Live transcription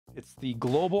It's the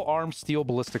Global Arm Steel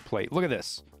Ballistic Plate. Look at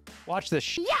this. Watch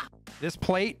this. Yeah. This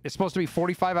plate is supposed to be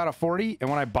 45 out of 40, and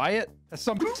when I buy it,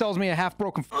 something sells me a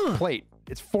half-broken plate.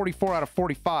 It's 44 out of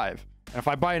 45. And if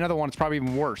I buy another one, it's probably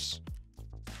even worse.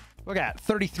 Look at that.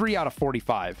 33 out of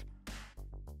 45.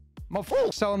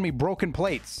 Motherfucker selling me broken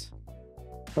plates.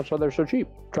 That's why they're so cheap.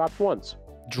 Dropped once.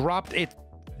 Dropped it.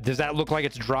 Does that look like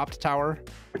it's dropped, Tower?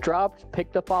 Dropped,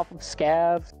 picked up off of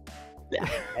scavs.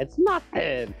 It's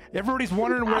nothing. Everybody's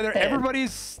wondering where they're.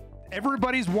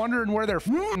 Everybody's wondering where their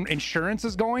insurance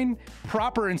is going.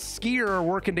 Proper and Skier are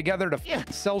working together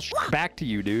to sell back to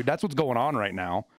you, dude. That's what's going on right now.